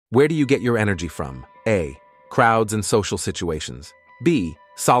Where do you get your energy from? A. Crowds and social situations. B.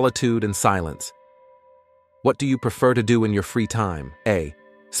 Solitude and silence. What do you prefer to do in your free time? A.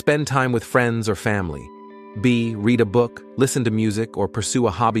 Spend time with friends or family. B. Read a book, listen to music, or pursue a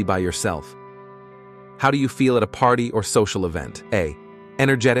hobby by yourself. How do you feel at a party or social event? A.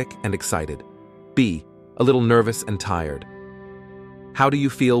 Energetic and excited. B. A little nervous and tired. How do you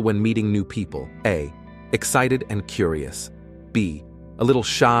feel when meeting new people? A. Excited and curious. B. A little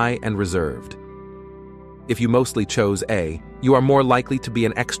shy and reserved. If you mostly chose A, you are more likely to be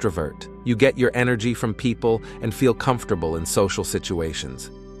an extrovert. You get your energy from people and feel comfortable in social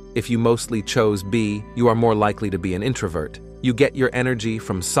situations. If you mostly chose B, you are more likely to be an introvert. You get your energy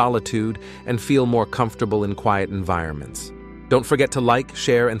from solitude and feel more comfortable in quiet environments. Don't forget to like,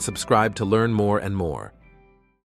 share, and subscribe to learn more and more.